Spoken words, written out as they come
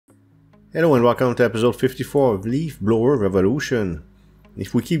Hello and welcome to episode 54 of Leaf Blower Revolution.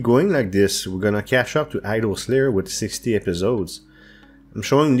 If we keep going like this, we're gonna catch up to Idle Slayer with 60 episodes. I'm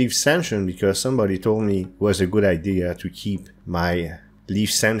showing Leaf Sanction because somebody told me it was a good idea to keep my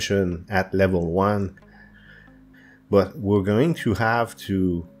Leaf Sanction at level 1. But we're going to have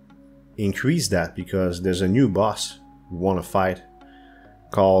to increase that because there's a new boss we want to fight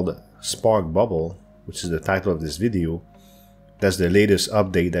called Spark Bubble, which is the title of this video. That's the latest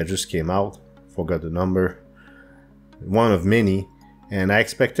update that just came out. Forgot the number. One of many. And I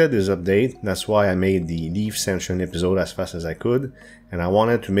expected this update. That's why I made the Leaf Sanction episode as fast as I could. And I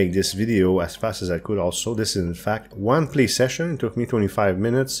wanted to make this video as fast as I could also. This is in fact one play session. It took me 25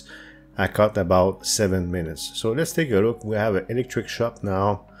 minutes. I cut about 7 minutes. So let's take a look. We have an electric shop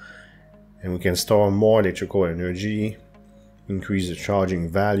now. And we can store more electrical energy. Increase the charging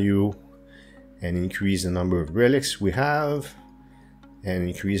value. And increase the number of relics we have. And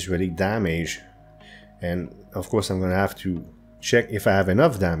increase relic damage. And of course I'm gonna have to check if I have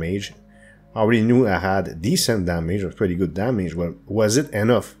enough damage. I already knew I had decent damage, or pretty good damage, but was it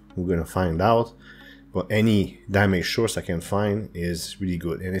enough? We're gonna find out. But any damage source I can find is really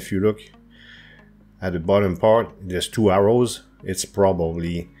good. And if you look at the bottom part, there's 2 arrows. It's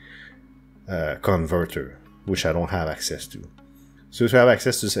probably a converter, which I don't have access to. So if I have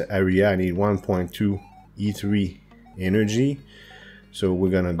access to this area, I need 1.2 E3 energy. So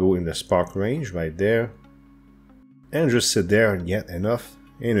we're gonna go in the spark range right there and just sit there and get enough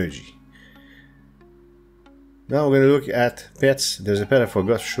energy. Now we're gonna look at pets. There's a pet I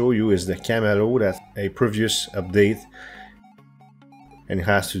forgot to show you, is the Camelo. That's a previous update and it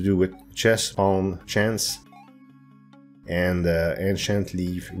has to do with chest spawn chance and enchant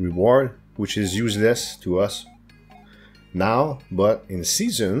leaf reward, which is useless to us now, but in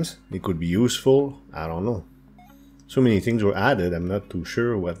seasons it could be useful. I don't know. So many things were added, I'm not too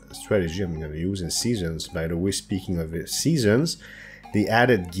sure what strategy I'm going to use in seasons. By the way, speaking of seasons, they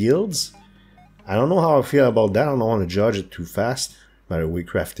added guilds. I don't know how I feel about that, I don't want to judge it too fast. By the way,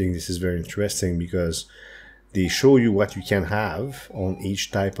 crafting, this is very interesting because they show you what you can have on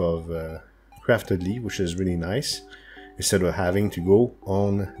each type of crafted leaf, which is really nice, instead of having to go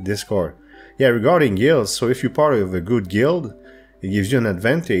on Discord. Yeah, regarding guilds, so if you're part of a good guild, it gives you an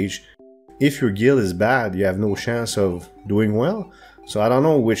advantage. If your guild is bad, you have no chance of doing well. So I don't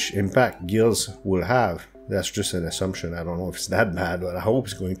know which impact guilds will have. That's just an assumption. I don't know if it's that bad, but I hope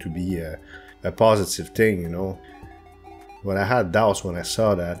it's going to be a positive thing, you know. But I had doubts when I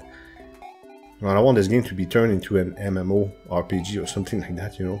saw that. Well, I want this game to be turned into an MMO RPG or something like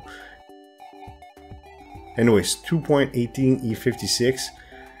that, you know. Anyways, 2.18 E56.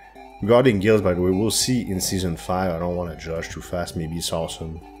 Regarding guilds, by the way, we'll see in Season 5. I don't want to judge too fast. Maybe it's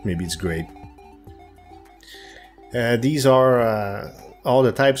awesome. Maybe it's great. These are all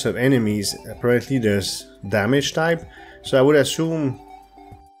the types of enemies. Apparently there's damage type. So I would assume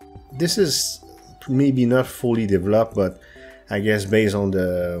this is maybe not fully developed, but I guess based on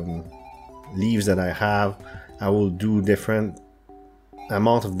the leaves that I have, I will do different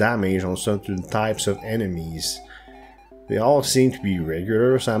amount of damage on certain types of enemies. They all seem to be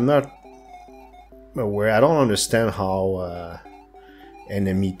regular, so I'm not aware. I don't understand how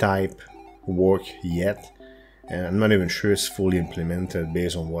enemy type work yet, and I'm not even sure it's fully implemented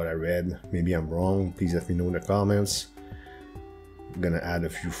based on what I read. Maybe I'm wrong. Please let me know in the comments. I'm gonna add a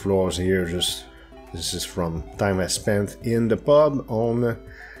few floors here. Just this is from time I spent in the pub on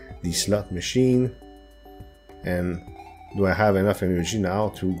the slot machine. And do I have enough energy now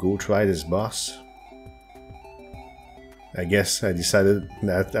to go try this boss? I guess I decided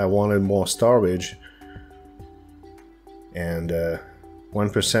that I wanted more storage, and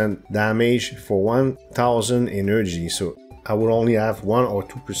 1% damage for 1000 energy, so I would only have 1 or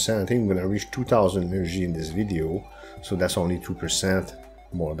 2%. I think I'm gonna reach 2000 energy in this video, so that's only 2%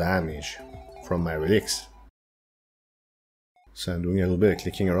 more damage from my relics. So I'm doing a little bit of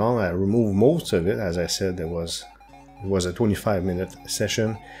clicking around. I removed most of it. As I said, it was a 25-minute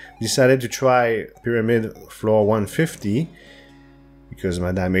session. Decided to try Pyramid Floor 150 because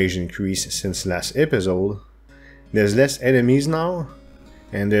my damage increased since last episode. There's less enemies now,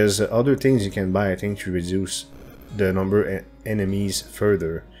 and there's other things you can buy, I think, to reduce the number of enemies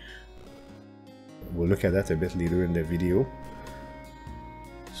further. We'll look at that a bit later in the video.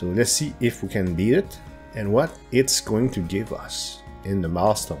 So let's see if we can beat it and what it's going to give us in the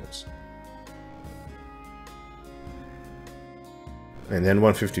milestones. And then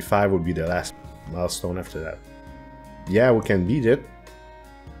 155 will be the last milestone after that. Yeah, we can beat it.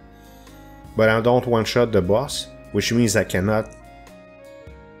 But I don't one-shot the boss, which means I cannot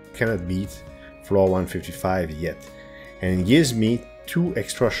beat floor 155 yet. And it gives me 2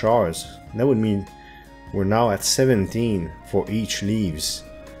 extra shards. That would mean we're now at 17 for each leaves.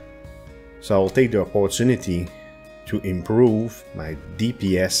 So I'll take the opportunity to improve my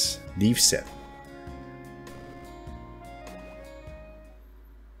DPS leaf set.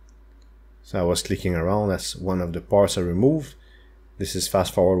 So I was clicking around, that's one of the parts I removed. This is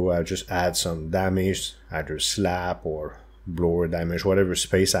fast forward where I just add some damage, either slap or blower damage, whatever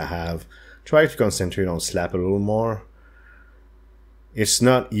space I have. Try to concentrate on slap a little more. It's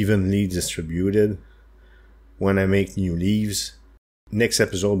not evenly distributed when I make new leaves. Next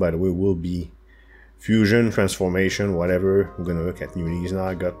episode, by the way, will be fusion, transformation, whatever. We're gonna look at new leaves now.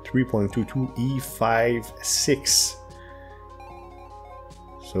 I got 3.22 E56.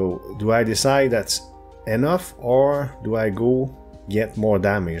 So do I decide that's enough, or do I go get more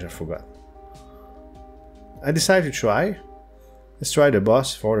damage? I forgot. I decided to try. Let's try the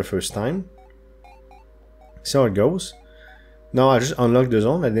boss for the first time. See how it goes. No, I just unlocked the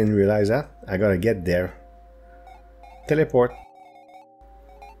zone. I didn't realize that. I gotta get there. Teleport.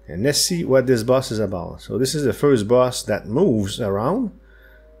 And let's see what this boss is about. So this is the first boss that moves around.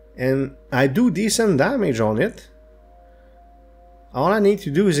 And I do decent damage on it. All I need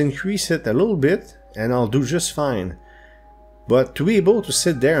to do is increase it a little bit and I'll do just fine. But to be able to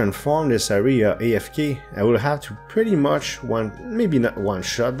sit there and farm this area AFK, I will have to pretty much maybe not one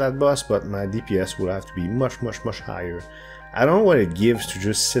shot that boss, but my DPS will have to be much higher. I don't know what it gives to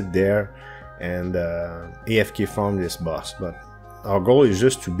just sit there and AFK farm this boss, but our goal is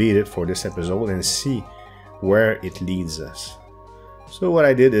just to beat it for this episode and see where it leads us. So what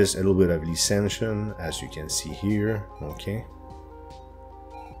I did is a little bit of Ascension, as you can see here, okay.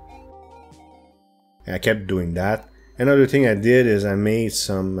 I kept doing that. Another thing I did is I made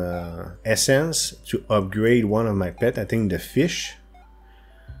some essence to upgrade one of my pets. I think the fish.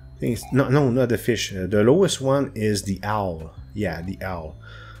 No, not the fish. The lowest one is the owl. Yeah, the owl.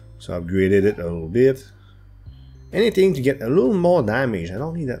 So I upgraded it a little bit. Anything to get a little more damage. I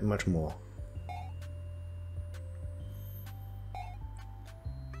don't need that much more.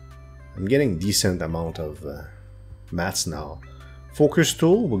 I'm getting decent amount of mats now. Focus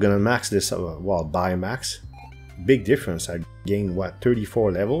tool, we're gonna max this, well, buy max. Big difference, I gained what,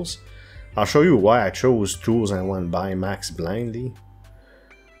 34 levels? I'll show you why I chose tools I want buy max blindly.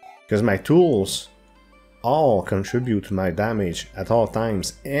 Because my tools all contribute to my damage at all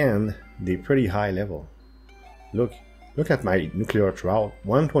times and they're pretty high level. Look at my nuclear trout,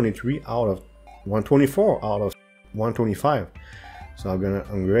 123 out of 124 out of 125. So I'm gonna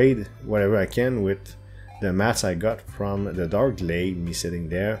upgrade whatever I can with the mats I got from the Dark Glade, me sitting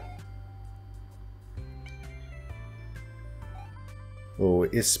there. Oh,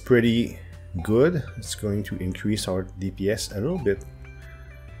 it's pretty good. It's going to increase our DPS a little bit.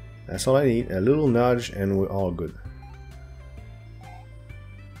 That's all I need, a little nudge and we're all good.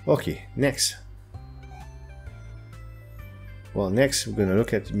 Okay, next. Well, next we're gonna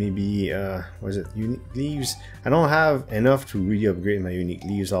look at maybe, what is it, unique leaves. I don't have enough to really upgrade my unique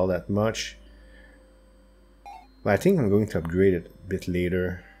leaves all that much. But I think I'm going to upgrade it a bit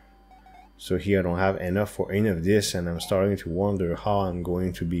later. So here I don't have enough for any of this and I'm starting to wonder how I'm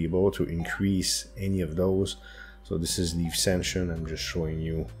going to be able to increase any of those. So this is leaf ascension, I'm just showing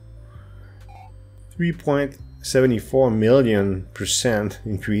you. 3.74 million %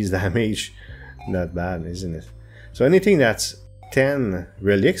 increased damage. Not bad, isn't it? So anything that's 10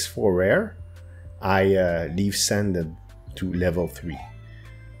 relics for rare, I leaf sended to level 3.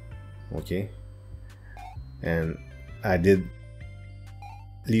 Okay. And I did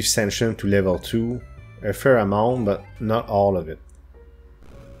leaf ascension to level 2, a fair amount, but not all of it.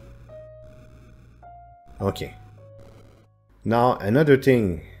 Okay. Now another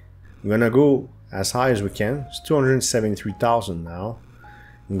thing, I'm gonna go as high as we can. It's 273,000 now.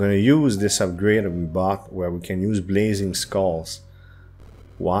 I'm gonna use this upgrade that we bought where we can use blazing skulls.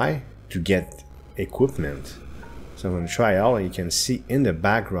 Why? To get equipment. So I'm gonna try out and you can see in the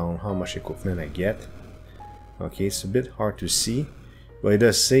background how much equipment I get. Okay, it's a bit hard to see, but it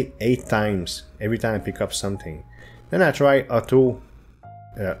does say 8 times every time I pick up something. Then I try auto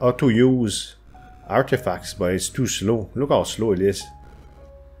use artifacts, but it's too slow. Look how slow it is.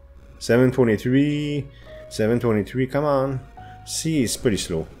 723, 723, come on. See, it's pretty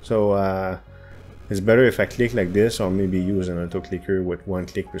slow. So it's better if I click like this, or maybe use an auto clicker with 1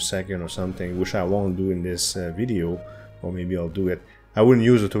 click per second or something, which I won't do in this video, or maybe I'll do it. I wouldn't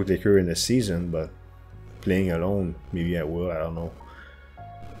use auto clicker in the season, but playing alone, maybe I will, I don't know.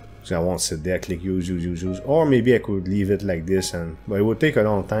 So I won't sit there, click use, or maybe I could leave it like this, but it would take a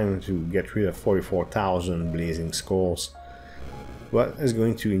long time to get rid of 44,000 blazing skulls. But it's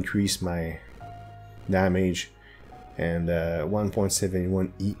going to increase my damage, and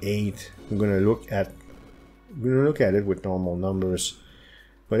 1.71 E8. I'm gonna look at it with normal numbers.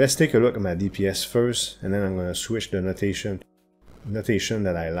 But let's take a look at my DPS first, and then I'm gonna switch the notation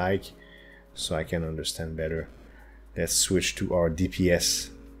that I like so I can understand better. Let's switch to our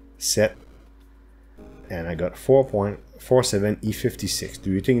DPS set, and I got 4.47 E56.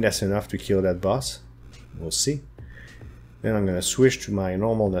 Do you think that's enough to kill that boss? We'll see. Then I'm gonna switch to my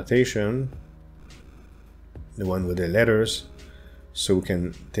normal notation, the one with the letters, so we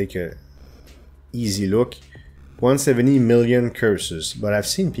can take a easy look. 170 million curses, but I've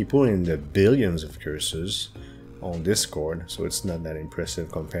seen people in the billions of curses on Discord, so it's not that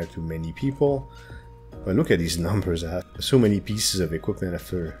impressive compared to many people. But look at these numbers. I have so many pieces of equipment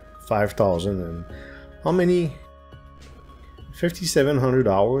after 5,000, and how many? 5,700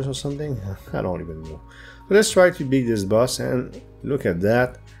 hours or something? I don't even know. But let's try to beat this boss, and look at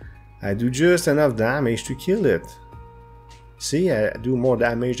that. I do just enough damage to kill it. See, I do more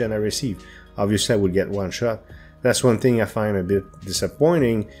damage than I receive. Obviously I would get one shot. That's one thing I find a bit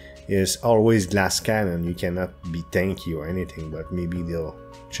disappointing, is always glass cannon. You cannot be tanky or anything, but maybe they'll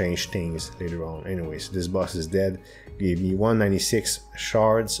change things later on. Anyways, this boss is dead. Gave me 196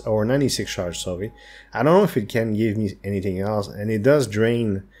 shards, or 96 shards, sorry. I don't know if it can give me anything else, and it does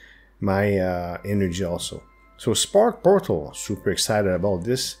drain my energy also. So Spark Portal, super excited about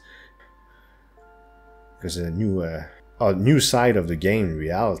this, because a new side of the game in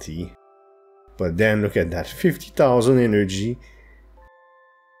reality. But then look at that, 50,000 energy,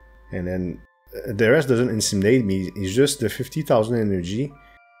 and then the rest doesn't intimidate me. It's just the 50,000 energy.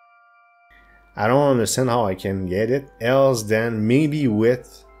 I don't understand how I can get it else than maybe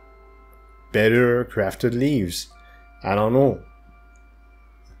with better crafted leaves. I don't know.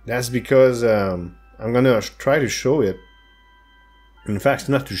 That's because I'm gonna try to show it. In fact,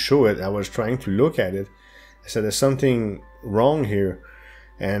 not to show it, I was trying to look at it. I said there's something wrong here,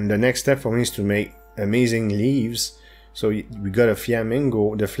 and the next step for me is to make amazing leaves. So we got a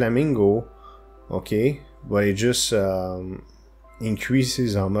flamingo, the flamingo, okay, but it just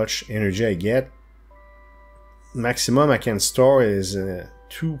increases how much energy I get. Maximum I can store is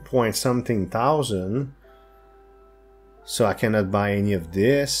 2 point something thousand, so I cannot buy any of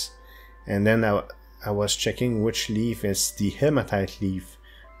this. And then I was checking which leaf is the hematite leaf.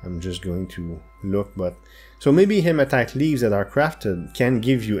 I'm just going to look, but so maybe hematite leaves that are crafted can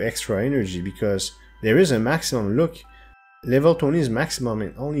give you extra energy, because there is a maximum. Look, level 20 is maximum,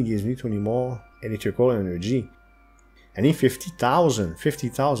 it only gives me 20 more electrical energy. I need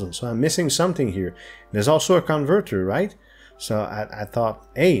 50,000, so I'm missing something here. There's also a converter, right? So I thought,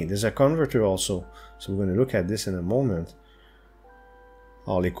 hey, there's a converter also. So we're going to look at this in a moment.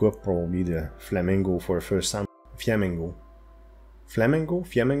 I'll equip probably the flamingo for the first time. Flamingo?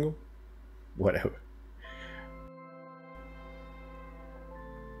 Whatever.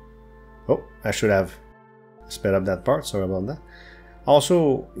 Oh, I should have sped up that part, sorry about that.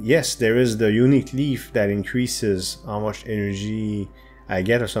 Also, yes, there is the unique leaf that increases how much energy I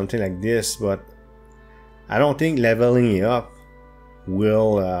get or something like this, but I don't think leveling it up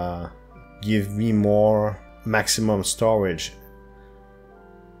will give me more maximum storage.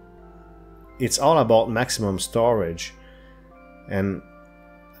 It's all about maximum storage, and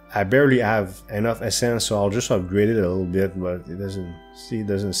I barely have enough essence, so I'll just upgrade it a little bit, but it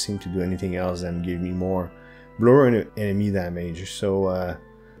doesn't seem to do anything else than give me more blower enemy damage. So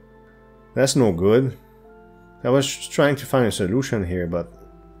that's no good. I was just trying to find a solution here, but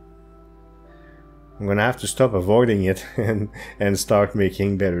I'm gonna have to stop avoiding it and start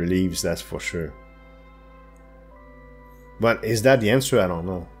making better leaves, that's for sure. But is that the answer? I don't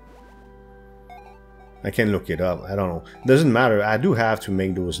know. I can look it up, I don't know. Doesn't matter, I do have to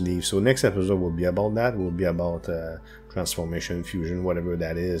make those leaves. So next episode will be about that. Will be about transformation, fusion, whatever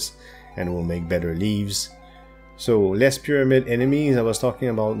that is, and we'll make better leaves. So less pyramid enemies, I was talking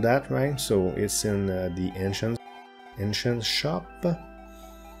about that, right? So it's in the ancient shop.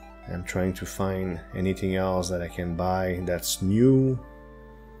 I'm trying to find anything else that I can buy that's new.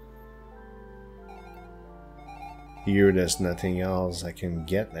 Here there's nothing else I can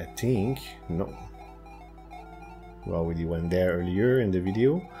get, I think. No. We already went there earlier in the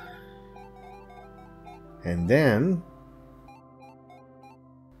video. And then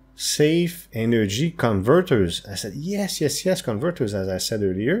safe energy converters. I said yes, converters, as I said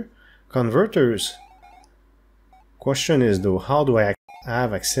earlier. Converters. Question is though, how do I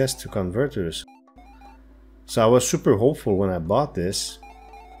have access to converters? So I was super hopeful when I bought this.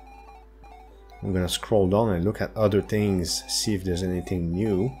 I'm gonna scroll down and look at other things, see if there's anything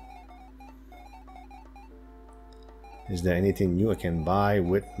new. Is there anything new I can buy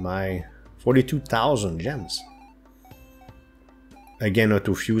with my 42,000 gems? Again,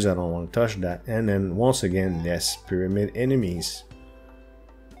 auto fuse, I don't want to touch that. And then once again, less pyramid enemies.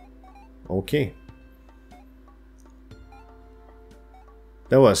 Okay.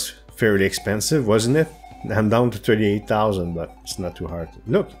 That was fairly expensive, wasn't it? I'm down to 38,000, but it's not too hard.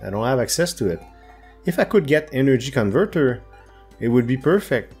 Look, I don't have access to it. If I could get energy converter, it would be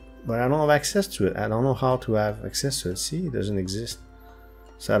perfect, but I don't have access to it. I don't know how to have access to it. See, it doesn't exist.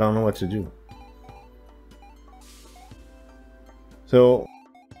 So I don't know what to do. So,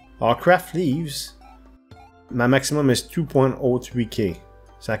 our craft leaves. My maximum is 2.03k.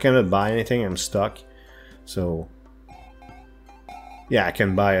 So I cannot buy anything, I'm stuck. So, yeah, I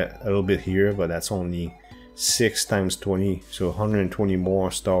can buy a little bit here, but that's only 6 times 20, so 120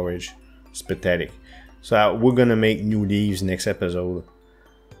 more storage. It's pathetic. So we're gonna make new leaves next episode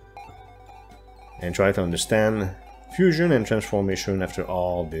and try to understand fusion and transformation after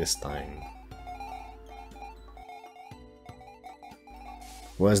all this time.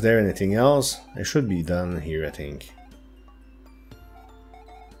 Was there anything else? I should be done here, I think.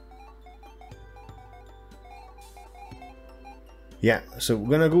 Yeah, so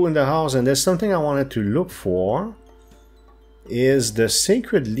we're gonna go in the house, and there's something I wanted to look for is the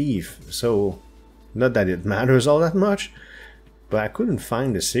sacred leaf. So, not that it matters all that much, but I couldn't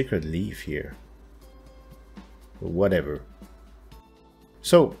find the sacred leaf here. Whatever.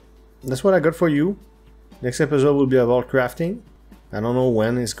 So, that's what I got for you. Next episode will be about crafting. I don't know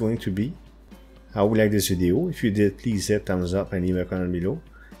when it's going to be. I hope you like this video. If you did, please hit thumbs up and leave a comment below.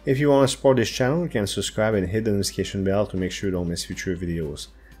 If you want to support this channel, you can subscribe and hit the notification bell to make sure you don't miss future videos.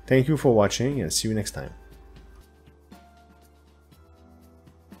 Thank you for watching and see you next time.